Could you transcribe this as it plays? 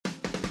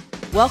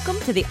Welcome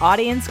to the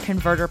Audience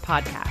Converter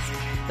Podcast,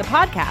 the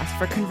podcast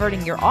for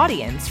converting your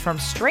audience from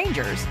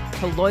strangers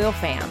to loyal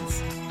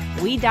fans.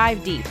 We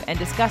dive deep and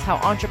discuss how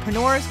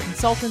entrepreneurs,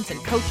 consultants,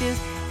 and coaches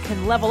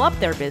can level up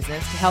their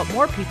business to help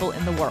more people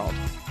in the world.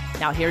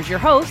 Now here's your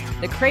host,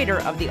 the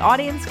creator of the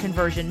Audience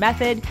Conversion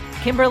Method,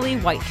 Kimberly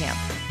Whitecamp.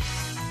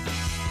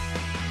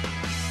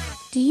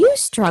 Do you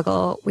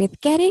struggle with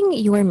getting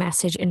your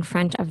message in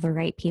front of the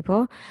right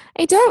people?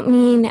 I don't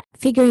mean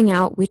figuring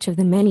out which of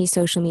the many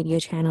social media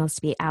channels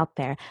to be out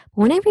there.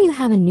 But whenever you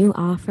have a new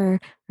offer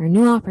or a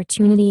new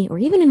opportunity or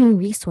even a new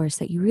resource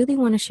that you really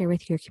want to share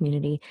with your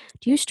community,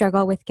 do you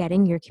struggle with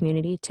getting your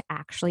community to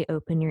actually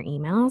open your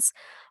emails?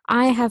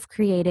 I have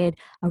created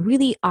a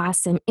really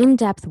awesome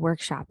in-depth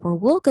workshop where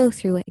we'll go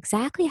through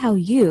exactly how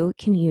you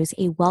can use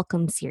a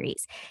welcome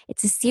series.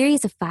 It's a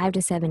series of 5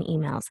 to 7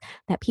 emails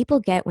that people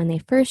get when they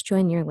first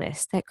join your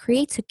list that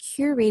creates a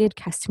curated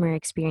customer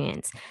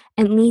experience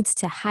and leads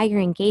to higher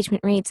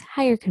engagement rates,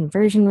 higher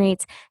conversion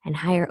rates, and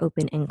higher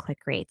open and click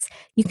rates.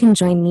 You can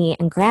join me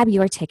and grab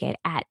your ticket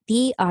at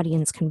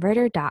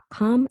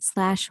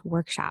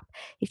theaudienceconverter.com/workshop.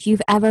 If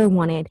you've ever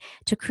wanted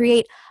to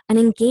create an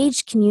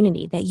engaged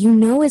community that you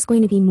know is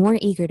going to be more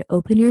eager to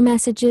open your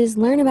messages,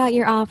 learn about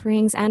your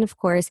offerings, and of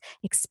course,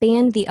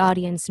 expand the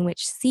audience in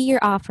which see your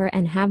offer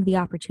and have the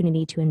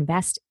opportunity to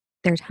invest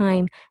their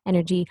time,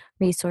 energy,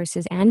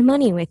 resources, and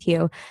money with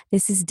you,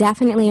 this is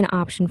definitely an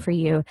option for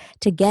you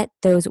to get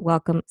those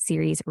welcome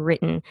series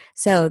written.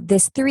 So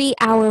this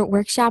 3-hour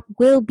workshop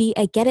will be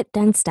a get it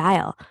done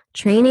style,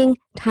 training,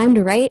 time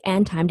to write,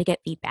 and time to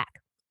get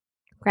feedback.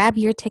 Grab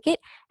your ticket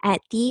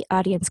at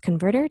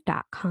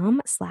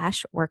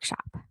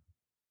theaudienceconverter.com/workshop.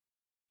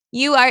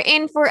 You are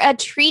in for a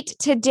treat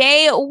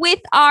today with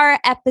our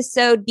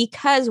episode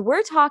because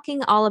we're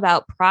talking all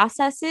about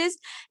processes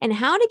and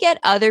how to get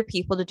other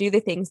people to do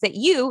the things that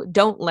you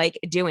don't like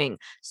doing.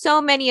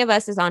 So many of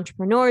us as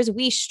entrepreneurs,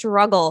 we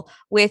struggle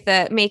with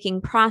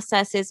making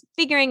processes,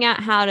 figuring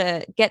out how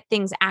to get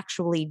things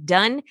actually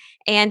done,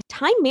 and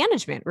time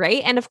management,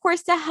 right? And of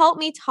course, to help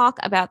me talk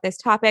about this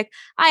topic,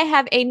 I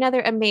have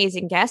another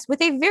amazing guest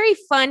with a very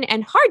fun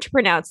and hard to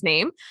pronounce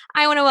name.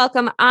 I want to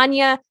welcome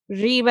Anja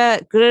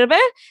Riemer-Grobe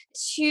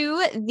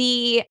to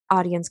the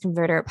Audience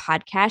Converter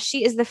podcast.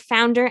 She is the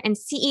founder and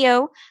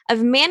CEO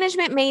of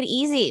Management Made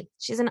Easy.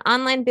 She's an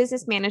online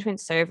business management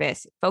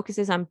service. It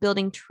focuses on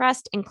building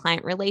trust in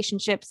client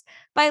relationships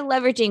by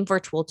leveraging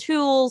virtual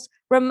tools,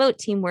 remote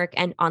teamwork,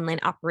 and online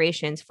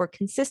operations for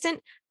consistent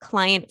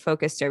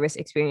client-focused service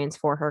experience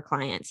for her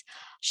clients.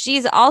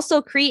 She's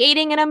also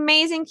creating an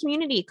amazing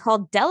community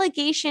called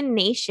Delegation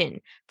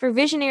Nation for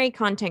visionary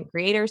content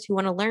creators who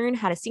want to learn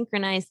how to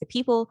synchronize the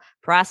people,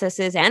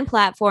 processes, and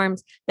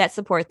platforms that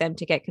support them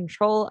to get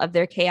control of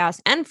their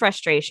chaos and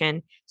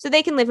frustration so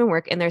they can live and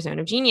work in their zone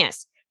of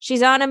genius.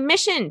 She's on a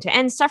mission to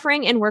end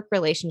suffering in work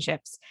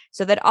relationships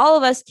so that all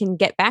of us can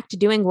get back to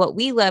doing what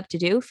we love to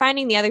do,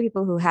 finding the other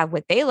people who have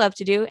what they love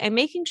to do, and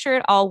making sure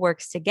it all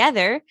works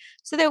together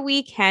so that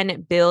we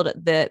can build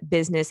the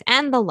business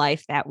and the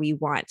life that we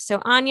want. So,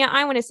 Anja,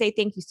 I want to say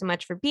thank you so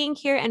much for being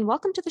here and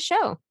welcome to the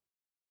show.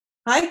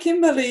 Hi,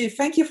 Kimberly.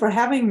 Thank you for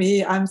having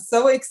me. I'm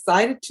so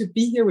excited to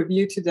be here with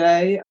you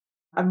today.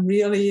 I'm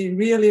really,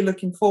 really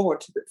looking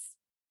forward to this.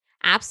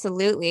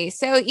 Absolutely.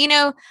 So,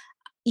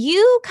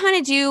 you kind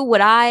of do what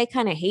I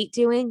kind of hate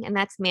doing, and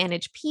that's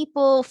manage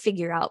people,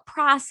 figure out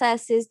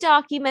processes,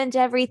 document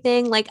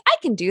everything. Like I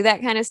can do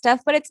that kind of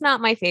stuff, but it's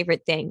not my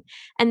favorite thing.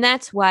 And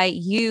that's why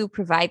you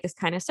provide this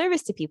kind of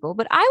service to people.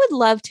 But I would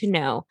love to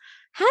know,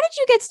 how did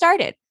you get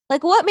started?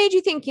 Like what made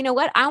you think, you know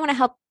what, I want to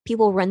help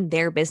people run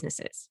their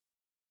businesses?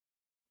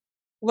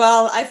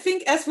 Well, I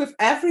think as with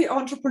every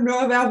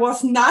entrepreneur, there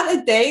was not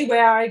a day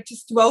where I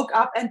just woke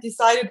up and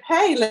decided,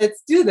 hey,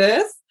 let's do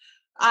this.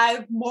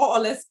 I more or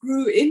less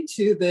grew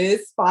into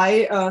this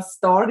by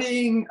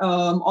starting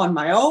on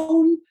my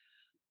own.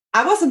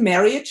 I was a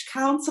marriage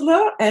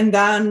counselor, and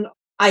then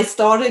I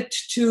started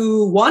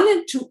to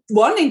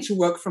wanting to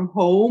work from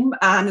home,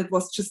 and it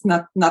was just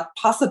not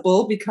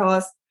possible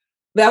because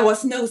there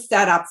was no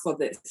setup for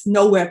this,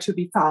 nowhere to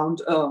be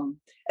found,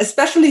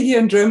 especially here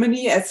in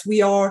Germany, as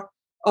we are.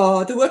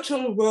 The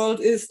virtual world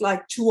is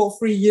like 2 or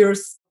 3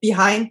 years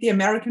behind the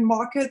American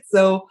market,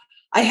 so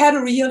I had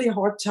a really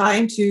hard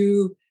time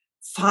to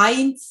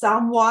find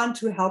someone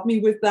to help me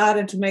with that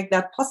and to make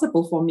that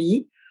possible for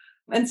me.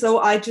 And so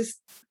I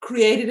just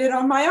created it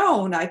on my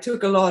own. I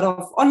took a lot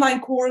of online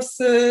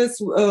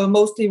courses,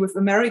 mostly with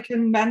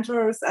American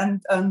mentors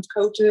and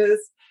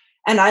coaches.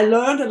 And I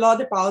learned a lot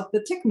about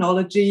the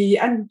technology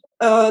and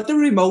the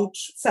remote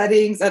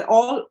settings and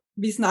all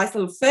these nice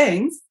little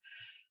things.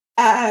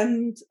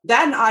 And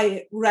then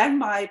I ran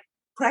my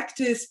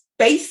practice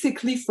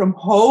basically from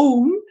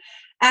home.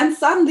 And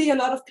suddenly a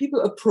lot of people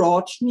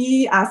approached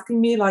me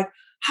asking me like,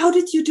 how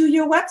did you do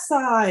your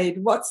website?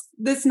 What's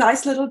this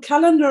nice little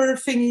calendar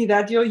thingy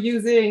that you're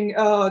using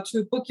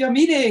to book your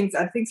meetings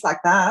and things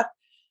like that?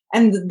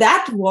 And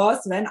that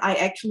was when I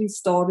actually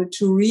started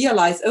to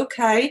realize,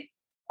 okay,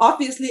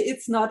 obviously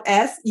it's not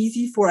as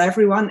easy for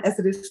everyone as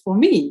it is for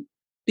me.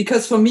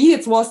 Because for me,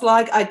 it was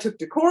like I took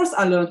the course,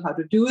 I learned how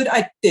to do it,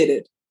 I did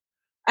it.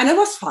 And it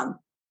was fun.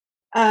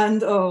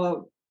 And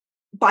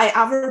by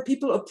other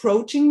people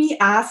approaching me,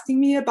 asking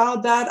me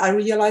about that, I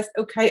realized,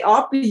 okay,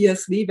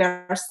 obviously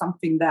there's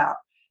something there.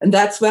 And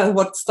that's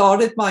what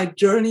started my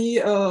journey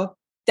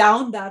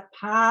down that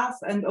path.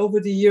 And over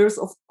the years,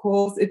 of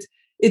course,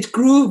 it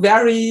grew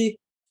very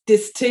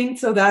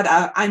distinct so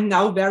that I'm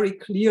now very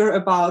clear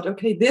about,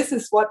 okay, this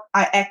is what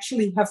I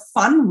actually have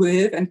fun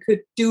with and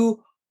could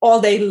do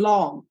all day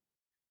long.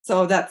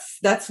 So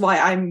that's why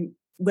I'm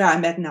where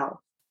I'm at now.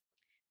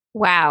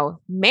 Wow.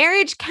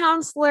 Marriage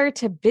counselor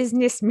to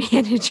business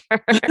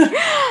manager.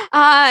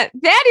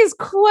 That is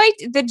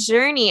quite the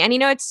journey. And,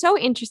 it's so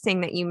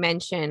interesting that you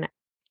mention,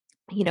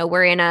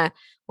 we're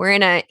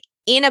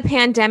in a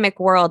pandemic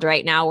world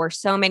right now where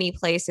so many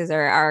places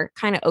are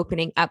kind of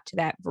opening up to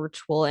that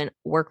virtual and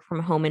work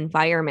from home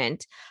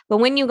environment. But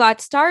when you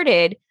got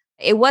started,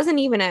 it wasn't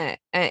even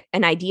an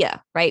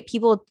idea, right?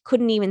 People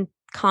couldn't even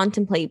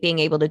contemplate being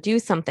able to do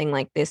something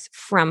like this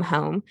from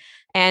home.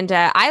 And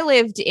I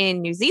lived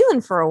in New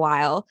Zealand for a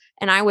while,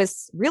 and I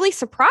was really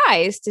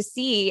surprised to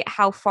see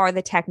how far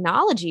the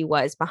technology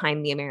was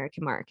behind the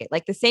American market.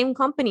 Like the same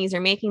companies are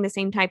making the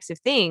same types of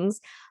things,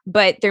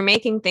 but they're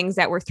making things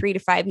that were 3 to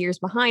 5 years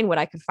behind what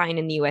I could find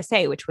in the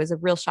USA, which was a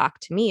real shock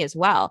to me as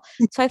well.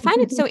 So I find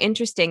it so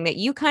interesting that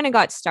you kind of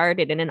got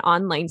started in an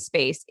online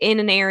space in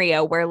an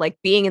area where like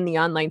being in the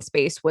online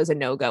space was a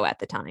no-go at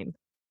the time.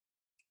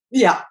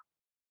 Yeah.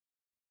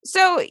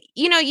 So,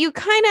 you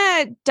kind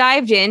of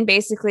dived in.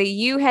 Basically,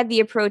 you had the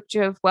approach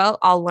of, well,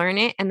 I'll learn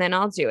it and then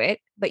I'll do it.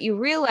 But you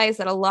realize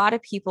that a lot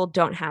of people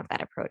don't have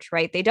that approach,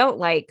 right? They don't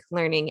like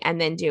learning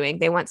and then doing.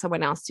 They want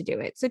someone else to do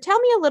it. So tell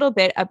me a little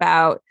bit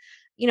about,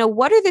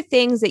 what are the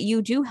things that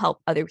you do help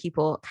other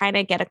people kind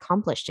of get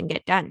accomplished and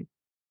get done?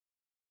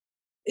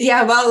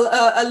 Yeah,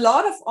 well, a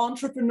lot of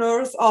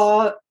entrepreneurs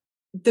are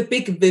the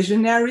big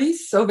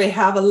visionaries. So they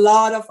have a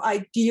lot of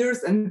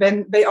ideas, and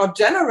then they are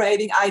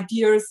generating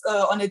ideas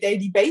on a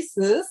daily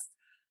basis.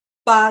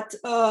 But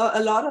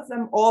a lot of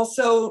them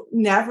also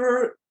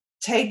never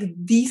take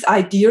these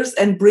ideas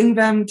and bring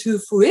them to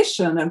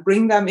fruition and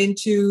bring them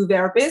into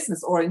their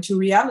business or into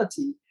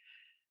reality.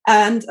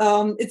 And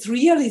it's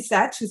really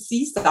sad to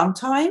see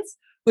sometimes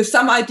with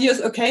some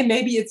ideas, okay,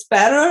 maybe it's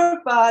better,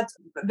 but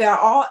there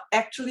are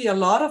actually a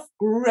lot of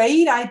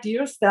great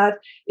ideas that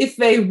if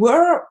they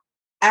were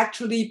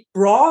actually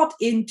brought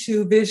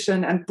into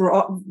vision and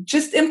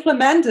just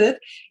implemented,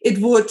 it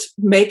would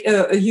make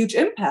a huge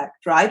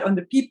impact, right, on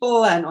the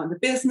people and on the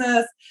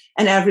business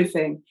and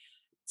everything.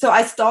 So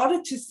I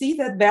started to see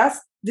that there's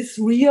this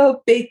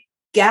real big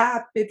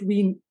gap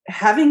between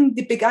having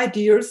the big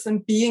ideas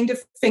and being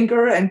the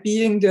thinker and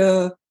being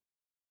the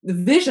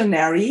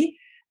visionary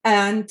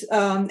and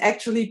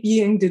actually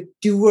being the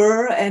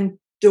doer and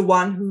the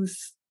one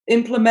who's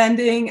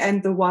implementing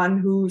and the one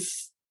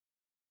who's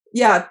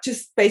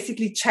just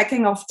basically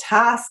checking off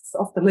tasks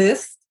of the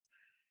list.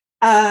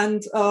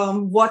 And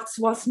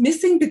what's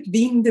missing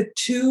between the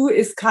two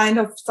is kind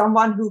of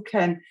someone who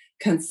can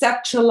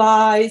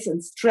conceptualize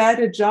and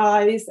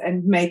strategize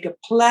and make a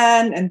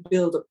plan and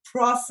build a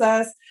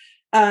process.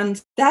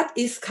 And that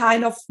is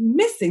kind of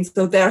missing.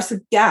 So there's a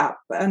gap.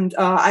 And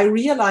I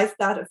realized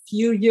that a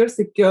few years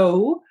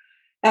ago.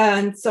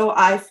 And so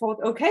I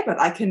thought, okay, but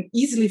I can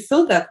easily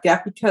fill that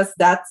gap because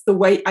that's the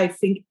way I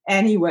think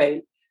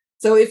anyway.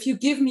 So if you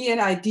give me an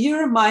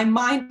idea, my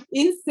mind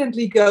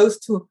instantly goes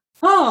to,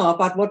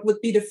 but what would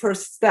be the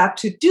first step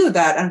to do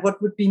that? And what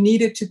would be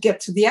needed to get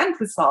to the end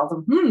result?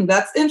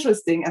 That's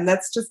interesting. And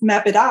let's just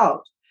map it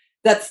out.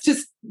 That's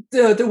just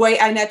the way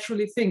I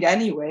naturally think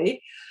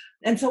anyway.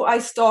 And so I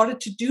started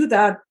to do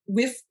that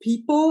with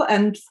people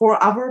and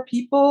for other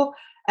people.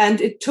 And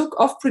it took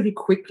off pretty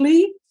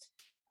quickly.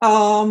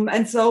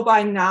 And so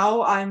by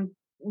now I'm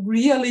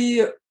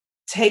really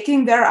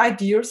taking their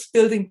ideas,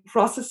 building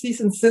processes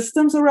and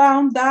systems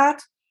around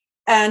that.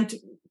 And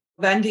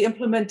then the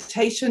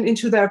implementation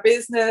into their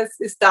business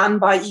is done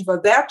by either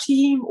their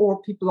team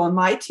or people on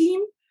my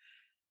team.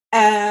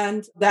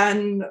 And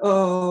then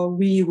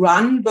we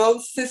run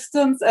both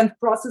systems and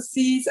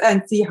processes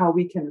and see how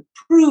we can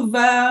improve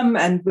them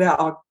and where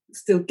are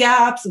still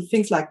gaps and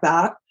things like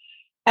that.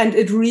 And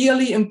it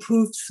really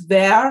improves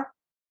their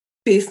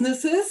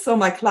businesses. So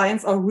my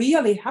clients are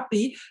really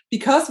happy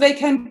because they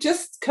can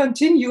just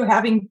continue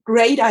having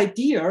great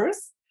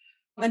ideas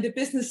and the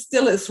business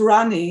still is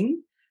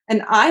running.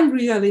 And I'm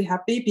really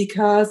happy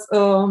because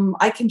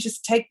I can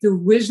just take the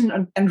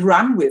vision and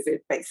run with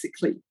it,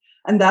 basically.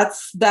 And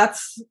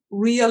that's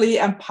really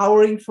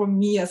empowering for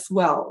me as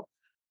well.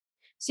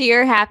 So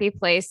your happy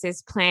place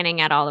is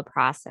planning out all the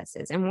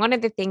processes. And one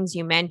of the things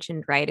you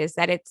mentioned, right, is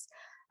that it's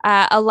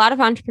a lot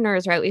of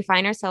entrepreneurs, right? We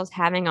find ourselves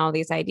having all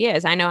these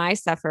ideas. I know I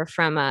suffer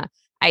from a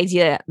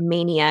idea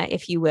mania,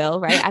 if you will,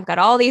 right? I've got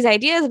all these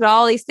ideas about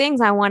all these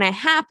things I want to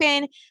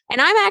happen.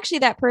 And I'm actually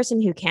that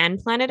person who can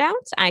plan it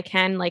out. I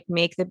can like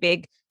make the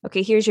big,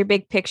 okay, here's your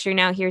big picture.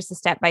 Now here's the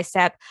step by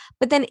step.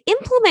 But then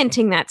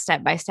implementing that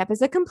step by step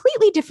is a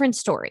completely different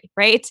story,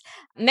 right?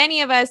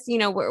 Many of us,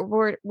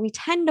 we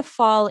tend to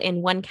fall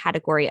in one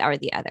category or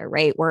the other,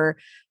 right?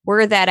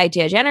 We're that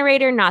idea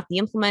generator, not the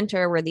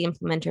implementer. We're the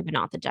implementer, but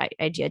not the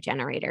idea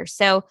generator.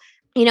 So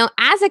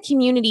as a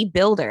community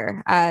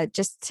builder,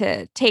 just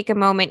to take a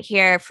moment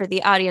here for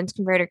the audience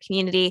converter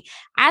community,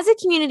 as a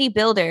community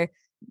builder,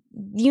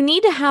 you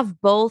need to have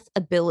both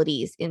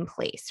abilities in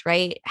place,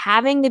 right?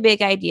 Having the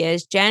big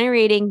ideas,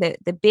 generating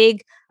the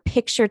big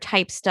picture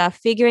type stuff,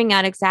 figuring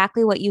out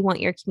exactly what you want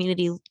your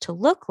community to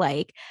look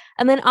like,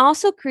 and then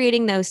also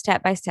creating those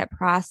step-by-step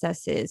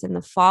processes and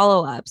the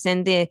follow-ups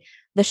and the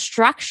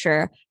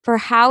structure for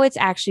how it's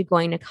actually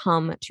going to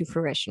come to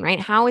fruition, right?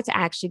 How it's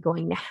actually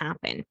going to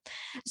happen.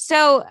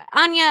 So,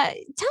 Anja,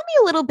 tell me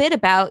a little bit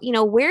about,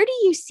 where do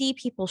you see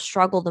people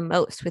struggle the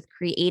most with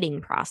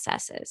creating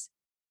processes?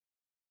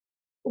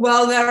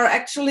 Well, there are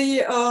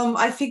actually,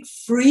 I think,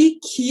 three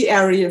key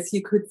areas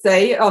you could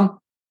say.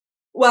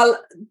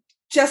 Well,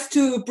 just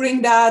to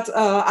bring that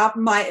up,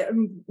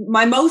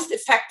 my most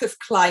effective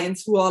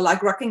clients who are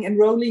like rocking and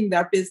rolling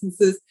their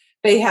businesses,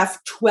 they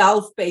have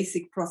 12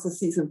 basic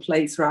processes in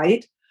place,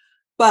 right?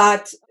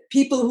 But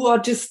people who are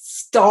just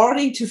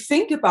starting to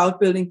think about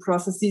building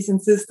processes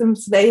and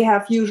systems, they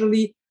have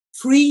usually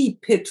 3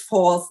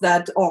 pitfalls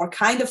that are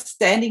kind of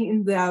standing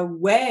in their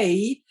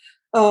way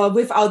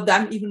without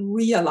them even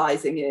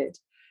realizing it.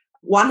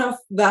 One of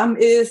them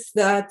is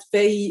that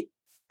they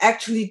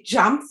actually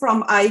jump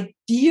from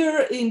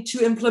idea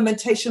into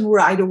implementation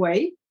right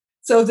away.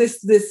 So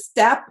this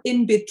step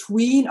in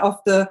between of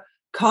the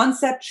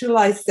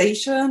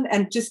conceptualization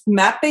and just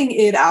mapping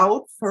it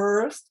out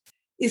first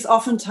is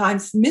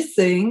oftentimes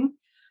missing.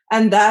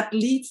 And that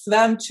leads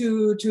them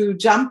to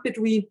jump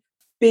between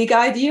big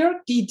idea,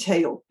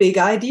 detail, big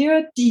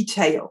idea,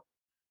 detail.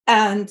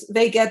 And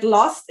they get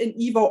lost in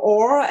either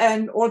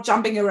or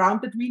jumping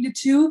around between the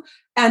two.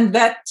 And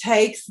that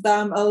takes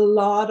them a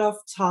lot of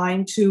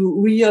time to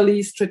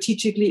really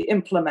strategically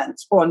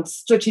implement or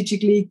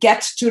strategically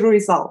get to the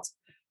result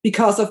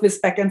because of this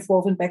back and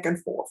forth and back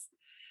and forth.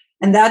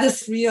 And that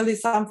is really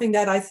something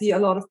that I see a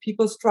lot of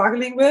people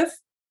struggling with.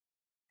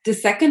 The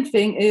second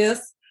thing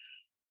is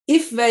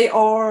if they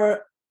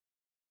are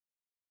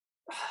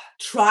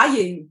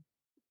trying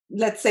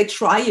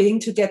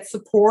to get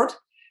support,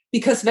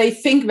 because they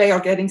think they are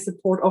getting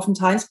support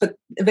oftentimes, but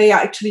they are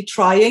actually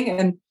trying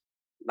and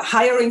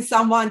hiring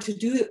someone to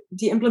do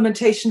the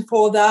implementation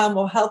for them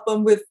or help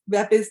them with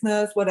their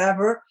business,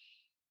 whatever.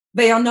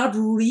 They are not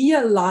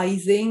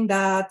realizing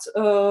that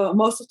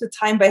most of the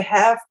time they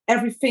have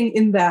everything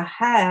in their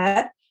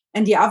head,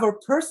 and the other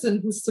person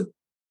who's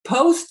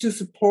supposed to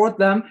support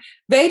them,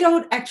 they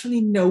don't actually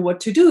know what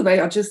to do. They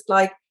are just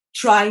like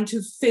trying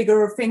to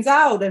figure things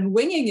out and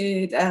winging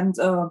it. And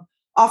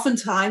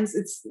oftentimes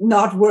it's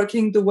not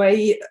working the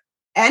way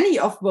any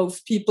of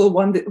those people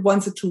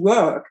wants it to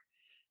work.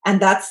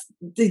 And that's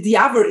the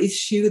other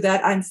issue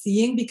that I'm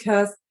seeing,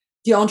 because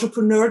the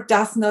entrepreneur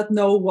does not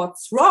know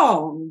what's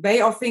wrong.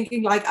 They are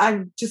thinking like,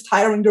 I'm just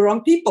hiring the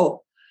wrong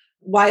people,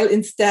 while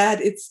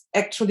instead it's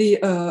actually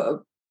a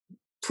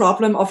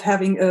problem of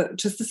having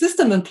just a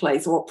system in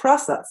place or a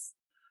process.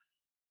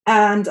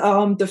 And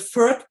the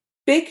third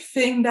big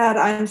thing that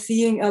I'm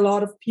seeing a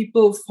lot of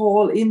people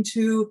fall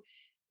into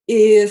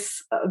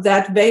is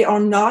that they are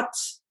not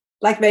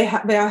like they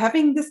are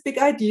having this big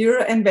idea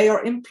and they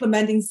are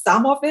implementing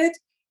some of it,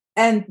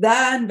 and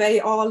then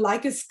they are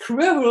like a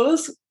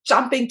squirrels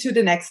jumping to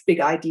the next big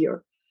idea.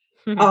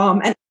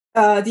 And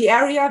the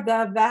area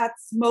that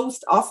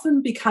most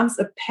often becomes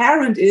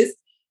apparent is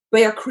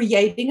they are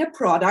creating a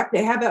product.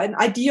 They have an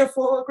idea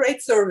for a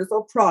great service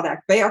or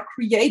product. They are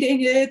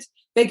creating it.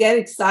 They get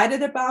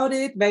excited about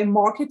it. They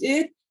market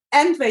it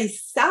and they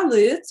sell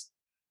it.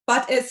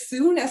 But as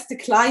soon as the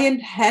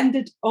client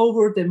handed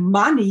over the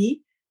money,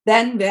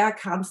 then there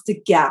comes the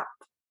gap,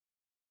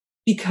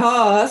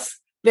 because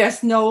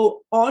there's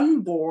no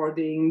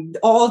onboarding,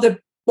 all the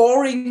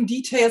boring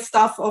detail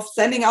stuff of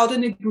sending out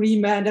an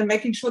agreement and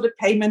making sure the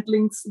payment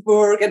links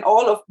work and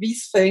all of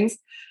these things.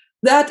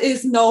 That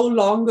is no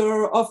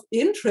longer of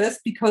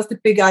interest because the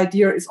big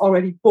idea is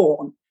already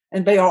born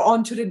and they are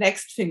on to the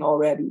next thing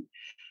already.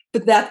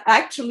 But that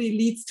actually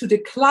leads to the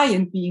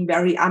client being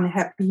very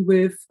unhappy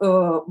with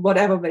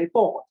whatever they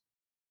bought.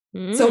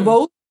 So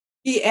those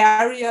the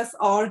areas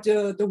are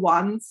the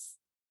ones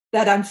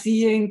that I'm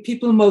seeing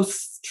people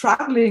most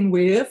struggling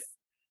with.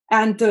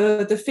 And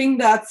the thing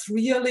that's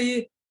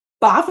really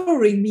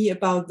bothering me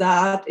about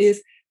that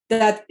is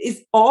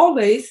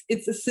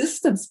it's a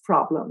systems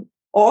problem.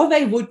 All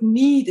they would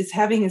need is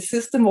having a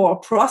system or a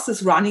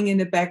process running in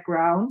the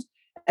background,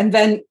 and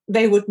then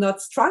they would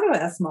not struggle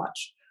as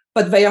much.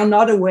 But they are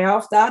not aware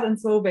of that, and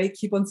so they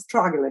keep on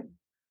struggling.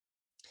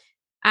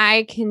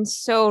 I can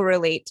so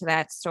relate to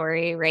that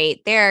story,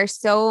 right? There are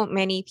so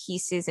many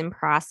pieces and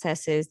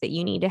processes that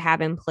you need to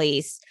have in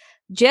place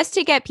just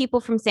to get people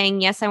from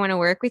saying, yes, I want to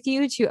work with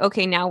you to,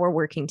 okay, now we're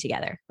working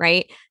together,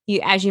 right?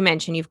 As you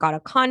mentioned, you've got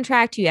a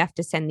contract, you have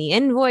to send the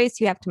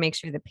invoice, you have to make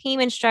sure the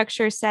payment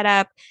structure is set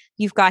up,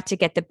 you've got to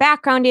get the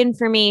background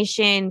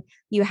information,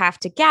 you have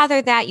to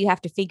gather that, you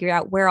have to figure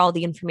out where all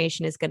the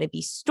information is going to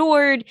be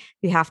stored,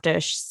 you have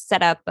to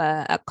set up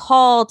a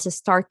call to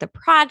start the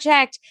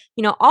project.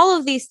 All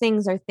of these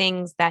things are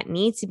things that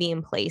need to be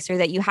in place, or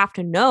that you have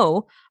to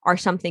know are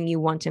something you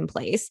want in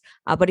place.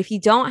 But if you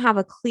don't have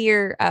a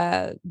clear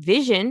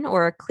vision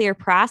or a clear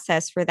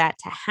process for that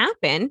to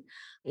happen,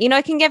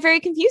 it can get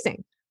very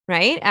confusing.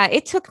 Right.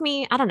 It took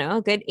me, I don't know,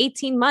 a good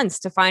 18 months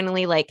to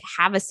finally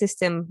have a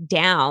system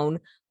down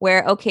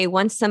where, okay,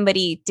 once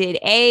somebody did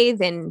A,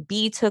 then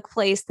B took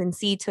place, then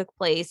C took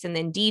place, and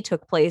then D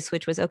took place,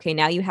 which was, okay,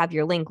 now you have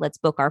your link. Let's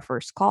book our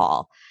first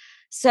call.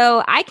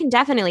 So I can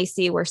definitely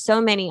see where so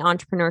many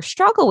entrepreneurs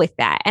struggle with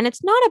that. And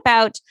it's not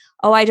about,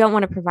 oh, I don't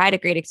want to provide a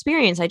great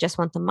experience, I just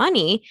want the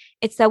money.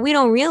 It's that we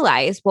don't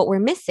realize what we're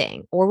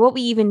missing or what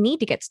we even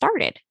need to get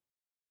started.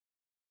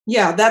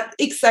 Yeah, that's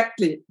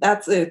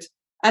it.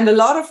 And a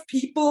lot of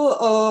people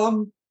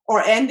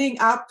are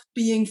ending up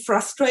being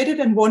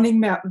frustrated and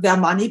wanting their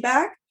money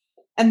back.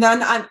 And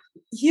then I'm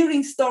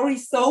hearing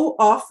stories so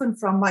often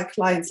from my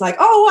clients like,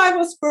 oh, I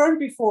was burned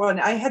before, and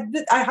I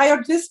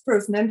hired this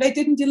person and they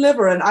didn't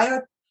deliver, and I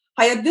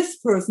hired this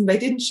person, they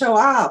didn't show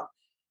up.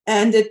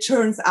 And it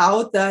turns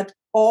out that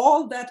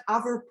all that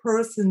other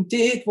person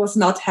did was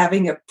not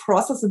having a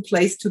process in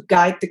place to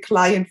guide the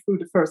client through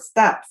the first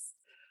steps.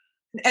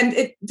 And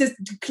the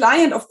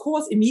client, of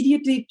course,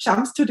 immediately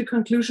jumps to the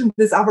conclusion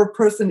this other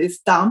person is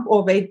dumb,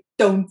 or they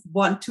don't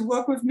want to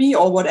work with me,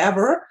 or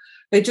whatever.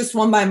 They just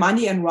want my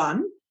money and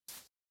run.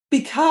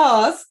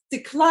 Because the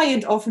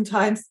client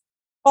oftentimes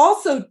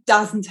also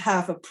doesn't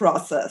have a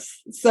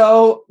process.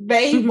 So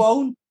they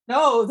won't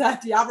know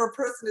that the other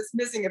person is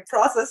missing a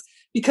process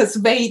because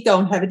they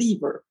don't have it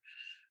either.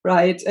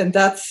 Right. And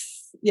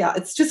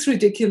it's just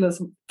ridiculous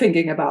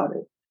thinking about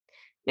it.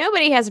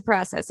 Nobody has a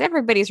process.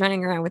 Everybody's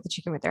running around with the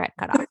chicken with their head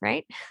cut off,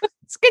 right?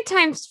 It's good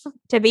times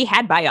to be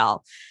had by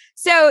all.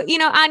 So,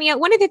 Anja,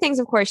 one of the things,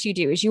 of course, you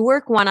do is you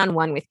work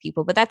one-on-one with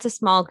people, but that's a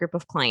small group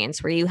of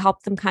clients where you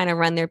help them kind of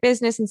run their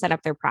business and set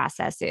up their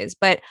processes.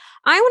 But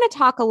I want to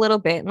talk a little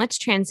bit, and let's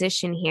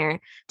transition here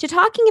to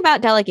talking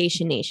about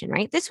Delegation Nation,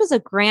 right? This was a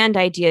grand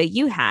idea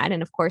you had.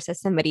 And of course,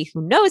 as somebody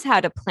who knows how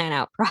to plan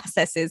out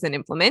processes and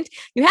implement,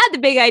 you had the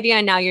big idea,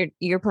 and now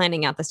you're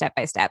planning out the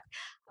step-by-step,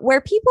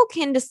 where people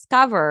can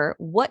discover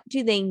what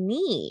do they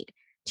need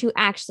to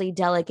actually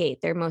delegate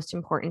their most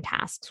important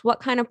tasks. What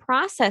kind of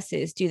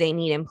processes do they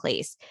need in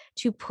place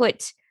to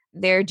put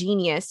their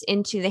genius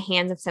into the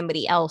hands of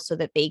somebody else so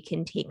that they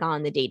can take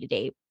on the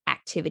day-to-day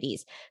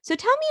activities? So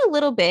tell me a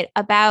little bit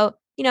about,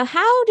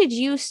 how did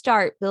you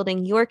start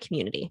building your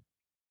community?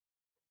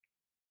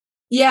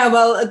 Yeah,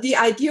 well, the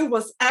idea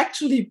was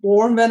actually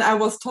born when I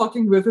was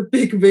talking with a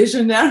big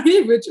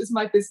visionary, which is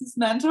my business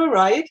mentor,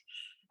 right?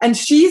 And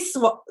she's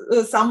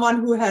someone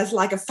who has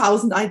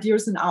 1,000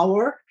 ideas an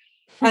hour.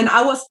 And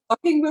I was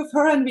talking with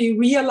her, and we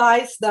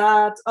realized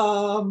that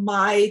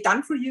my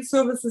done-for-you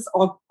services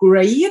are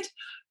great,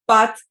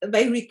 but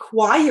they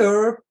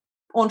require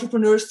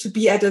entrepreneurs to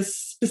be at a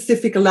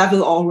specific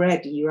level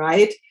already,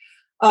 right?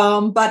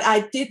 But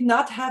I did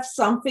not have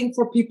something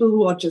for people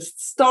who are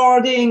just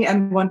starting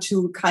and want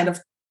to kind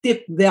of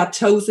dip their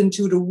toes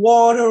into the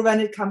water when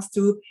it comes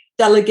to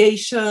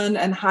delegation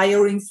and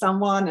hiring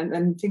someone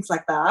and things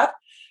like that.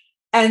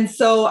 And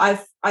so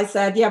I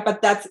said, yeah,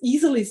 but that's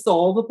easily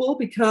solvable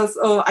because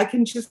I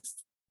can just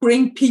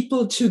bring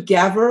people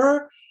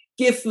together,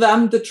 give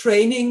them the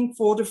training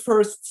for the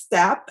first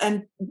step,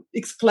 and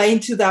explain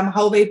to them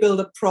how they build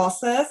a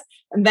process,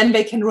 and then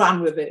they can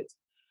run with it.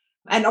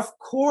 And of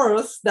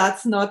course,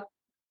 that's not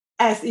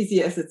as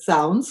easy as it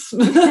sounds.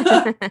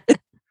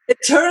 It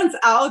turns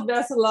out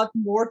there's a lot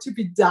more to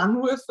be done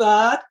with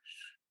that.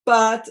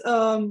 But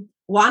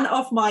one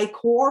of my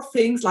core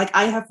things,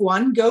 I have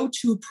one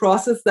go-to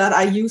process that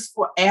I use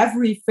for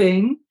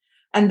everything,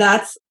 and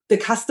that's the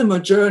customer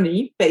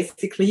journey,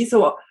 basically.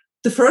 So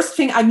the first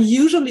thing I'm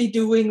usually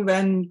doing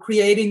when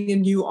creating a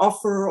new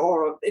offer,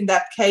 or in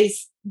that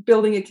case,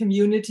 building a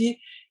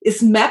community,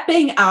 is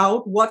mapping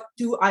out what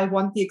do I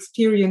want the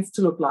experience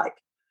to look like.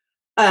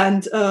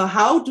 And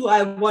how do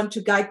I want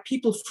to guide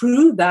people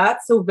through that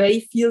so they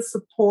feel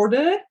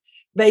supported,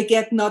 they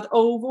get not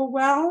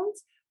overwhelmed,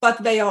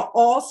 but they are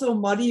also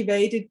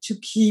motivated to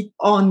keep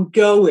on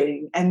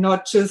going and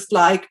not just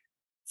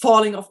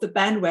falling off the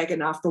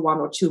bandwagon after 1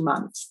 or 2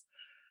 months.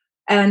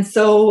 And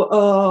so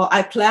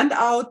I planned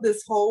out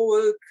this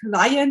whole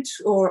client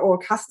or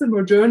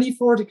customer journey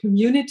for the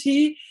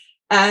community.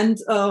 And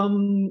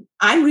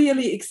I'm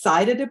really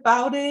excited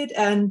about it.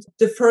 And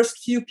the first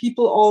few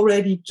people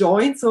already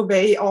joined. So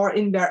they are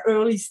in their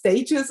early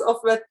stages of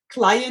that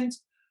client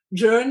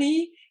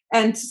journey.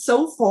 And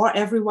so far,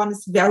 everyone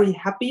is very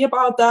happy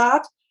about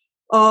that.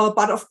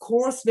 But of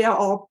course, there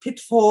are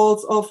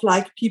pitfalls of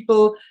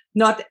people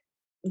not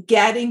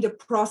getting the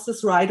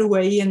process right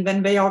away. And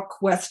when there are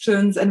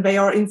questions and they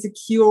are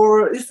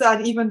insecure, is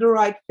that even the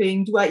right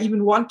thing? Do I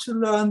even want to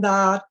learn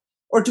that?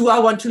 Or do I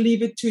want to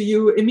leave it to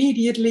you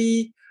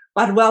immediately?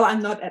 But well,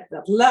 I'm not at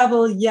that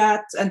level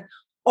yet. And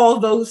all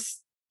those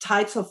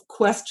types of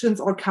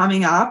questions are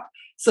coming up.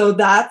 So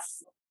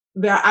that's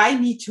where I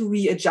need to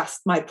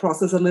readjust my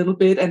process a little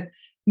bit and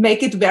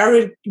make it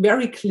very,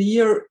 very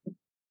clear.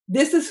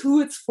 This is who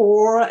it's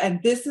for,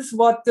 and this is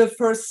what the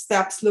first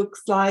steps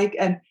looks like.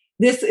 And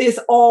this is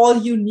all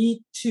you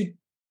need to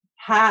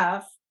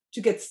have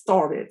to get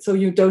started. So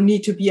you don't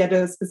need to be at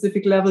a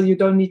specific level. You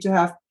don't need to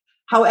have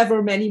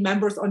however many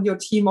members on your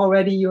team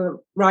already. You're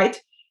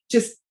right.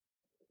 Just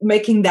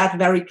making that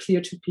very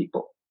clear to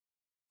people.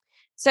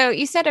 So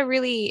you said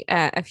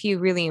a few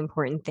really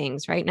important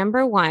things, right?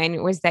 Number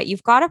one was that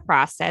you've got a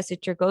process,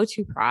 it's your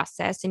go-to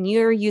process, and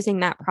you're using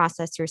that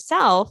process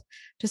yourself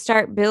to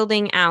start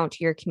building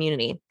out your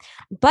community.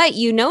 But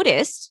you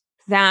noticed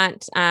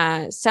that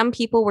some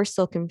people were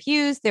still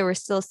confused. There were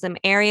still some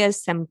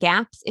areas, some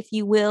gaps, if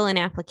you will, in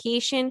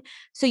application.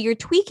 So you're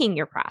tweaking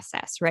your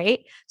process, right?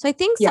 So I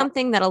think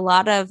something that a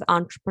lot of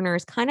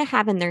entrepreneurs kind of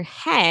have in their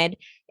head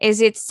is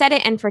it's set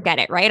it and forget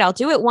it, right? I'll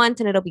do it once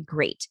and it'll be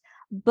great.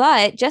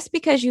 But just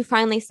because you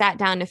finally sat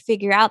down to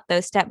figure out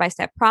those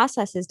step-by-step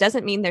processes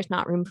doesn't mean there's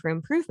not room for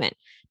improvement.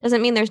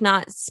 Doesn't mean there's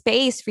not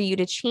space for you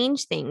to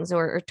change things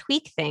or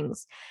tweak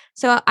things.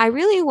 So I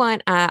really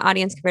want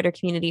audience converter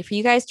community for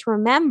you guys to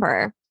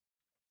remember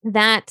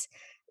that,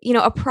 you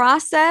know, a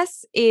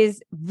process is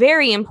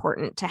very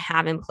important to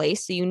have in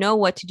place so you know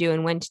what to do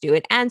and when to do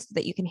it, and so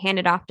that you can hand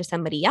it off to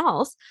somebody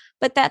else.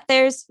 But that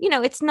there's, you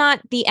know, it's not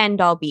the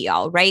end all be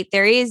all, right?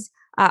 There is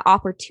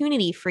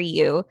opportunity for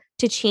you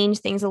to change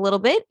things a little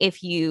bit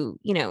if you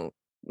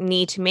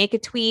need to make a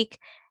tweak.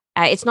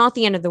 It's not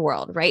the end of the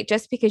world, right?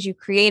 Just because you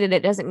created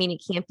it doesn't mean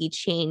it can't be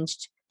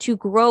changed to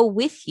grow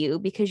with you,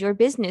 because your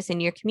business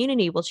and your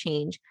community will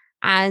change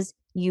as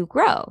you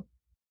grow.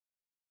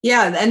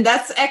 Yeah, and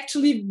that's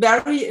actually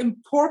very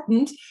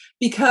important,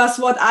 because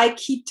what I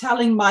keep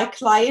telling my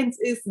clients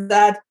is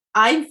that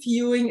I'm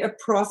viewing a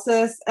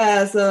process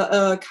as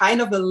a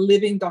kind of a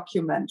living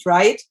document,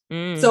 right?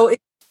 So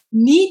it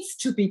needs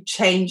to be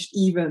changed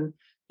even,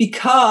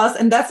 because,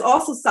 and that's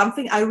also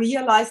something I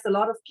realized a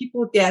lot of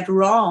people get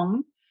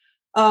wrong.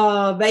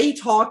 They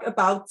talk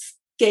about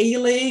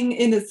scaling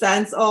in a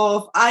sense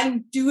of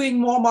I'm doing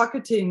more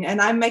marketing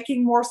and I'm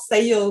making more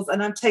sales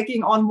and I'm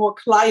taking on more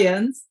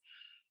clients.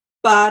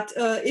 But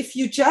if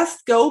you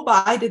just go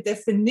by the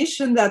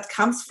definition that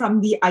comes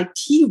from the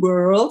IT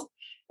world,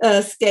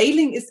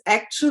 scaling is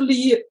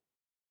actually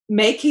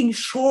making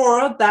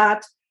sure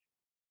that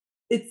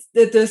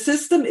the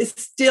system is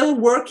still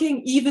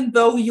working even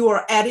though you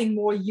are adding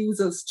more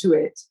users to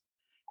it.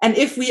 And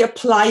if we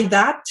apply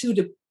that to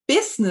the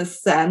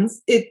business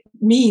sense, it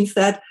means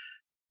that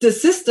the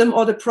system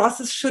or the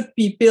process should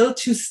be built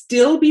to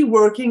still be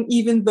working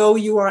even though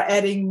you are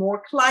adding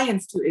more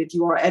clients to it,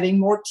 you are adding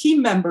more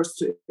team members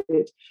to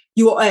it,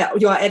 you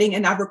are adding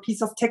another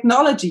piece of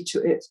technology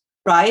to it,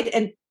 right?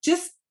 And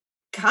just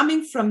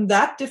coming from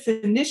that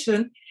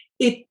definition,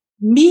 it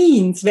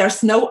means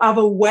there's no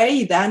other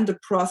way than the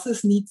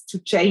process needs to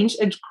change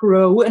and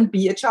grow and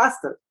be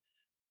adjusted.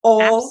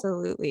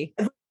 Absolutely.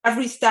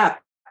 Every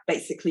step,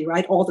 basically,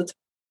 right? All the time.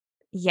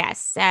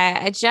 Yes.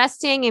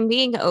 Adjusting and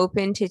being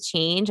open to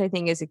change, I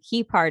think, is a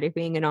key part of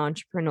being an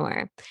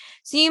entrepreneur.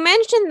 So you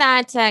mentioned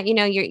that,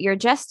 you're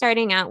just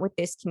starting out with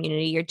this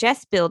community, you're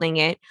just building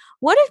it.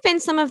 What have been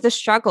some of the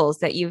struggles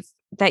that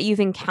you've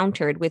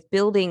encountered with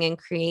building and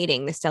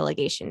creating this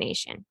Delegation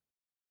Nation?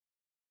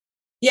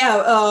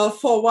 Yeah,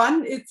 for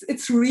one,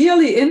 it's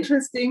really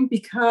interesting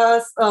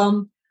because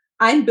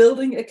I'm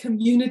building a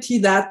community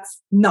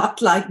that's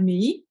not like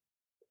me,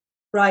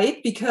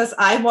 right? Because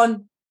I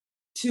want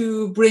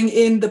to bring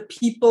in the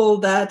people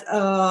that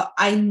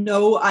I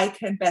know I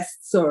can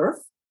best serve.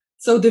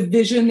 So the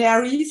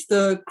visionaries,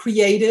 the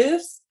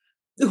creatives,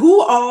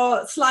 who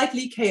are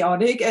slightly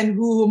chaotic and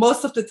who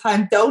most of the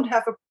time don't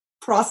have a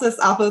process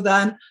other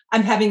than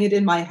I'm having it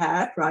in my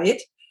head,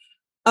 right?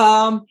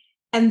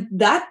 And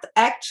that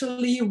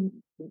actually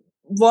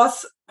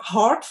was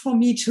hard for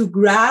me to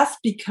grasp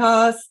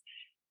because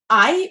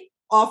I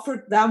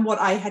offered them what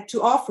I had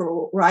to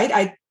offer, right?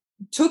 I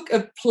took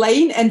a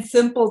plain and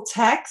simple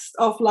text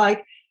of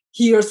like,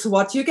 here's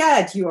what you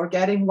get. You are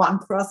getting one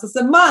process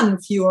a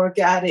month. You are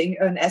getting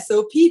an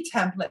SOP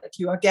template.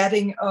 You are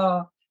getting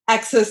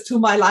access to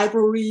my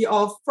library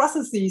of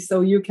processes so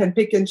you can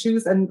pick and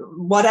choose and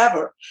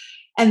whatever.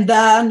 And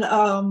then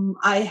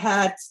I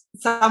had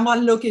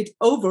someone look it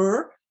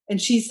over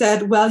and she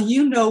said, well,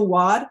 you know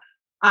what?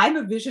 I'm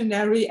a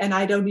visionary and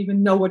I don't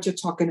even know what you're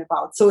talking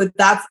about. So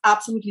that's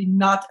absolutely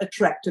not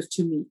attractive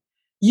to me.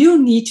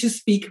 You need to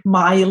speak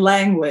my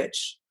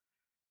language.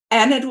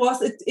 And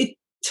it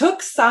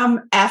took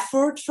some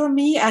effort for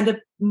me and a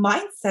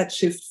mindset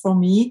shift for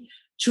me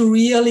to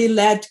really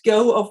let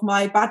go of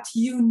but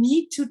you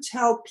need to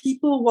tell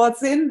people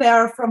what's in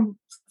there from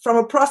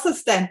a process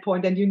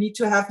standpoint, and you need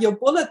to have your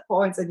bullet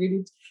points and you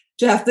need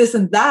to have this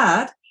and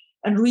that.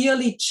 and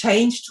really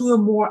change to a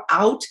more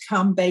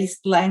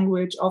outcome-based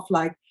language of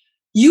like,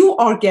 you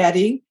are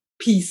getting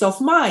peace of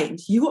mind.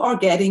 You are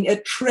getting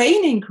a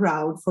training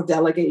ground for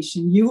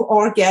delegation. You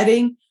are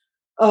getting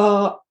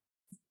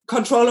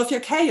control of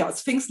your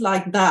chaos, things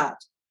like that.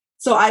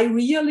 So I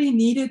really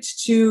needed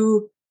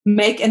to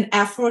make an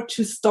effort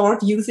to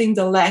start using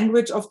the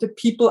language of the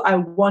people I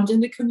want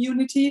in the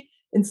community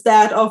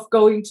instead of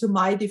going to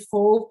my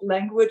default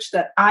language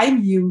that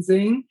I'm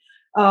using,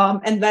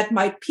 and that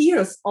my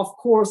peers, of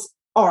course,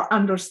 are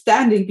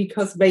understanding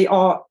because they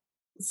are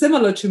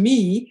similar to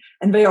me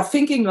and they are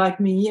thinking like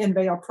me and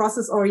they are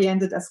process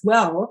oriented as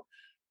well.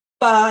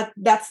 But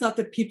that's not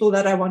the people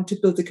that I want to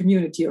build a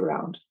community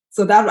around.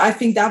 So that, I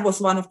think that was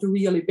one of the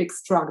really big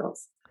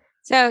struggles.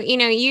 So,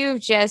 you've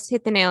just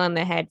hit the nail on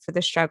the head for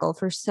the struggle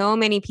for so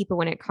many people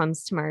when it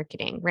comes to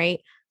marketing,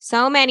 right?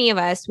 So many of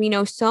us, we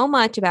know so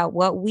much about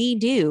what we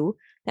do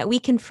that we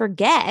can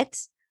forget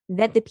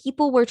that the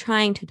people we're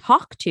trying to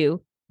talk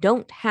to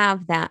don't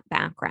have that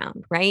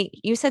background, right?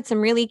 You said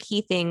some really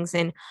key things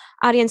in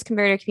audience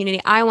converter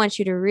community. I want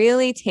you to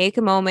really take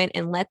a moment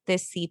and let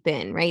this seep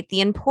in, right?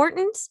 The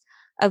importance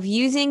of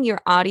using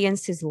your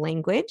audience's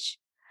language,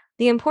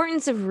 the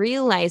importance of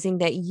realizing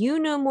that you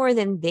know more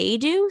than they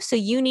do. So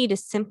you need to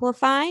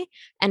simplify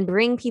and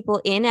bring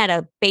people in at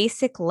a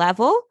basic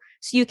level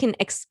so you can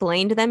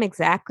explain to them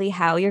exactly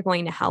how you're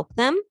going to help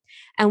them.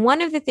 And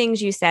one of the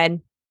things you said,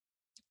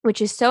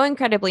 which is so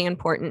incredibly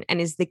important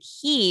and is the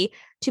key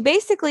to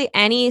basically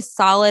any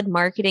solid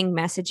marketing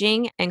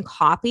messaging and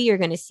copy you're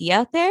going to see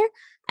out there,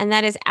 and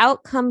that is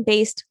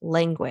outcome-based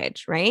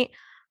language, right?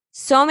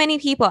 So many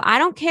people, I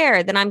don't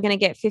care that I'm going to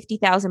get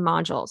 50,000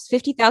 modules.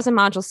 50,000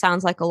 modules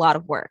sounds like a lot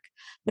of work.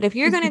 But if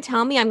you're going to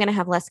tell me I'm going to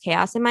have less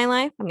chaos in my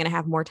life, I'm going to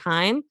have more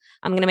time,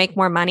 I'm going to make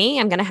more money,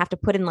 I'm going to have to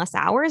put in less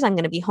hours, I'm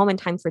going to be home in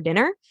time for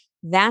dinner,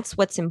 that's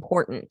what's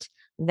important.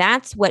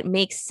 That's what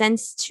makes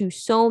sense to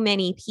so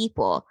many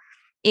people,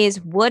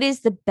 is what is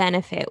the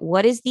benefit?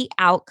 What is the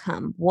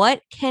outcome?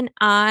 What can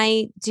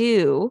I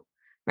do?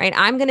 Right?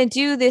 I'm going to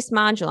do this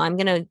module. I'm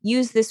going to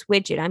use this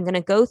widget. I'm going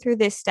to go through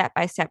this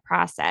step-by-step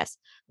process.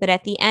 But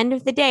at the end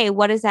of the day,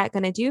 what is that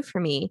going to do for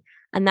me?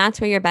 And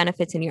that's where your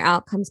benefits and your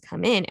outcomes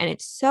come in. And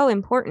it's so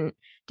important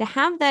to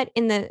have that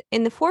in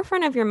the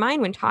forefront of your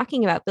mind when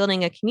talking about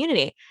building a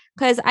community,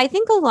 because I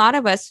think a lot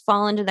of us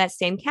fall into that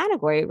same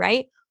category,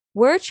 right?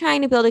 We're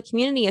trying to build a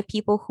community of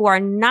people who are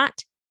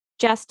not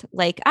just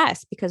like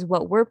us, because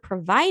what we're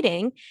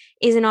providing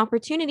is an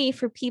opportunity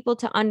for people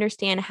to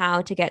understand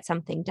how to get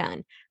something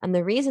done. And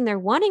the reason they're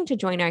wanting to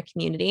join our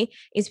community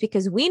is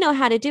because we know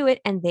how to do it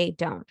and they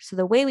don't. So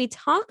the way we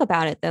talk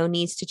about it, though,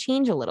 needs to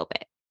change a little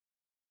bit.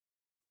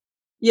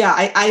 Yeah,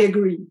 I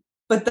agree.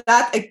 But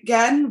that,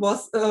 again,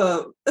 was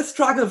a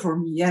struggle for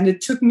me. And it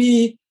took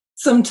me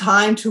some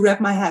time to wrap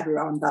my head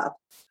around that.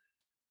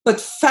 But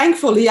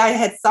thankfully, I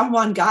had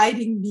someone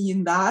guiding me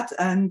in that.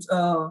 And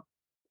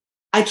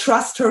I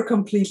trust her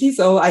completely.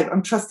 So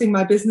I'm trusting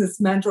my business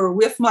mentor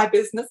with my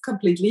business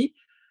completely.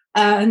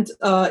 And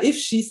if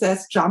she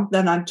says jump,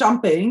 then I'm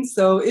jumping.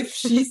 So if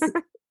she's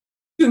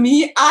to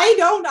me, I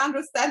don't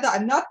understand that.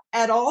 I'm not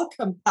at all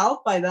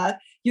compelled by that.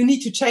 You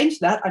need to change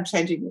that. I'm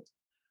changing it.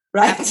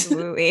 Right?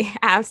 Absolutely.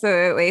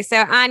 Absolutely. So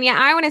Anja,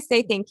 I want to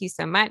say thank you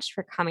so much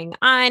for coming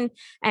on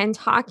and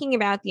talking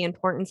about the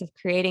importance of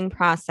creating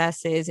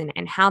processes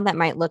and how that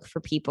might look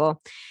for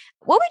people.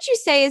 What would you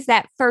say is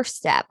that first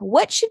step?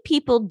 What should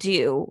people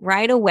do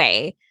right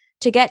away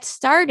to get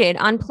started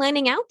on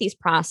planning out these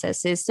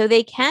processes so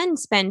they can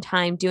spend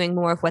time doing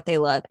more of what they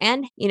love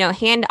and,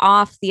 hand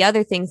off the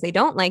other things they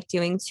don't like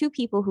doing to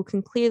people who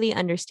can clearly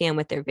understand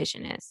what their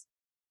vision is?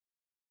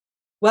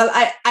 Well,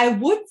 I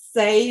would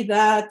say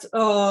that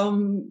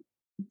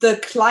the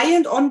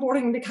client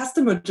onboarding, the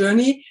customer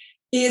journey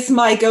is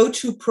my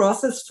go-to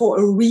process for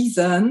a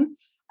reason.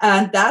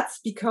 And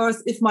that's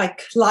because if my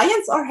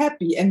clients are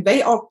happy and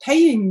they are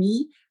paying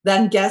me,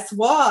 then guess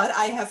what?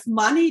 I have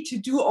money to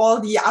do all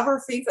the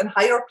other things and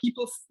hire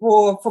people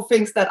for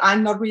things that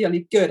I'm not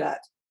really good at.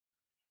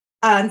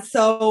 And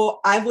so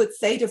I would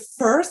say the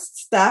first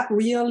step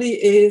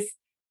really is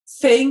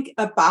think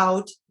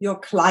about your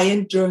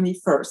client journey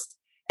first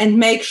and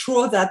make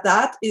sure that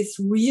that is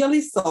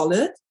really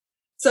solid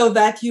so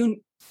that you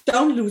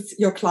don't lose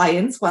your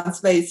clients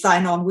once they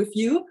sign on with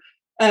you.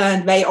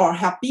 And they are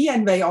happy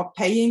and they are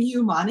paying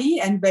you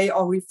money and they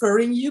are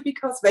referring you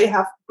because they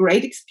have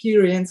great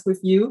experience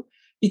with you,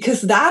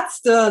 because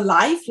that's the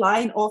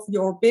lifeline of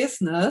your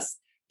business,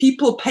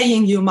 people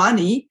paying you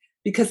money,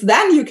 because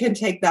then you can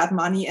take that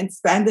money and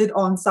spend it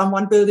on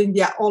someone building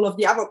all of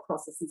the other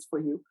processes for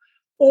you,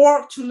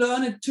 or to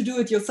learn it, to do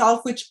it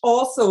yourself, which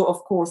also,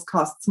 of course,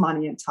 costs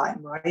money and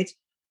time, right?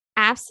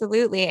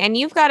 Absolutely. And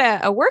you've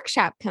got a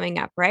workshop coming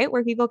up, right?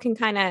 Where people can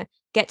kind of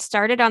get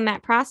started on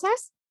that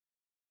process?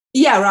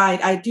 Yeah, right.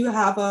 I do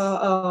have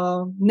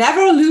a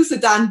never lose a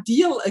done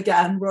deal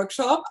again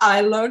workshop.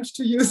 I learned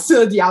to use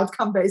the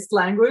outcome-based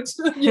language,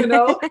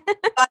 but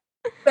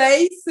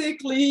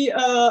basically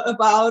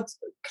about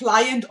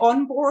client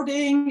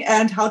onboarding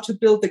and how to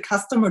build the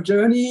customer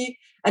journey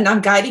And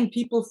I'm guiding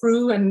people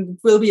through, and it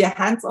will be a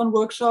hands-on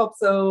workshop.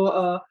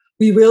 So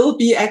we will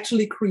be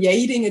actually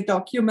creating a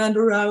document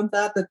around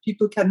that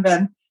people can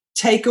then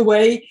take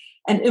away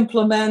and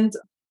implement.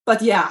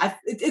 But yeah,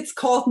 it's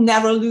called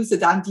Never Lose a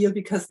Damn Deal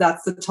because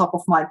that's the top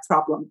of mind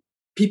problem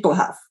people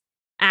have.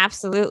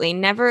 Absolutely.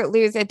 Never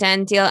lose a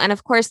done deal. And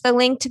of course, the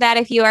link to that,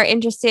 if you are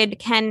interested,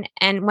 can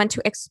and want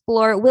to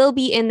explore, will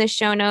be in the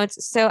show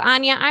notes. So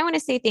Anja, I want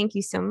to say thank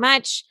you so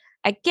much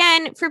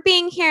again for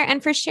being here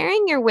and for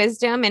sharing your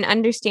wisdom and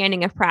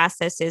understanding of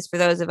processes for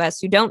those of us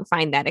who don't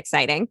find that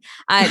exciting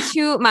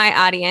to my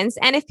audience.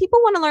 And if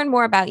people want to learn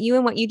more about you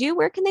and what you do,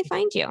 where can they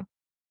find you?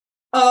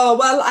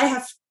 Well, I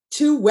have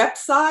 2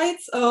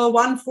 websites,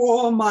 one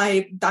for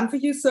my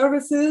done-for-you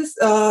services,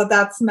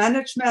 that's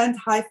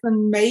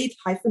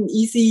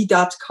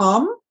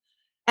management-made-easy.com.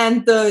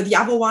 And the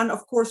other one,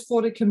 of course,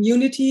 for the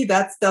community,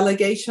 that's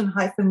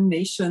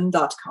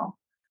delegation-nation.com.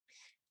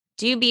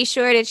 Do be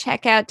sure to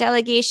check out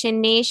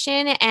Delegation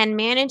Nation and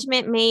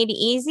Management Made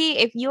Easy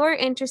if you're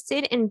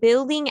interested in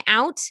building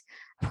out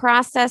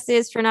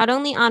processes for not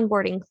only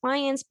onboarding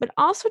clients, but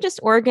also just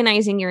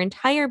organizing your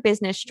entire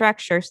business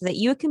structure so that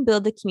you can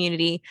build a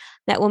community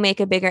that will make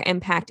a bigger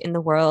impact in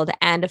the world.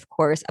 And of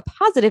course, a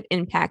positive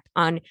impact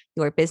on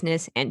your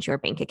business and your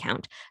bank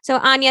account. So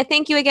Anja,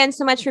 thank you again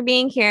so much for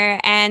being here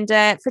and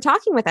for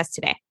talking with us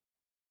today.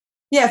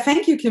 Yeah,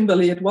 thank you,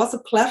 Kimberly. It was a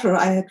pleasure.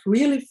 I had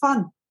really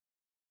fun.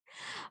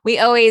 We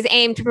always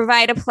aim to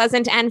provide a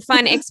pleasant and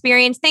fun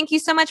experience. Thank you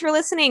so much for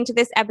listening to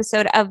this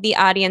episode of the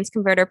Audience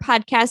Converter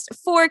podcast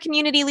for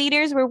community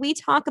leaders, where we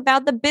talk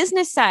about the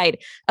business side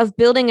of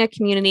building a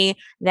community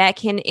that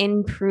can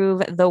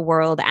improve the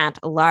world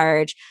at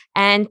large.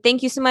 And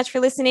thank you so much for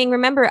listening.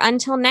 Remember,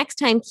 until next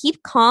time,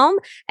 keep calm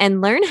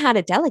and learn how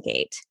to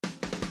delegate.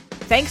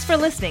 Thanks for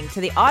listening to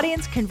the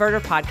Audience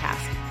Converter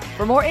podcast.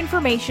 For more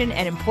information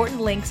and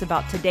important links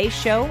about today's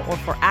show or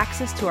for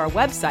access to our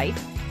website,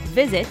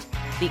 visit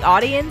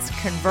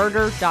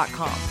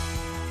theaudienceconverter.com.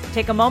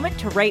 Take a moment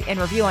to rate and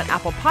review on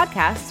Apple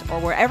Podcasts or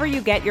wherever you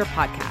get your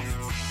podcasts.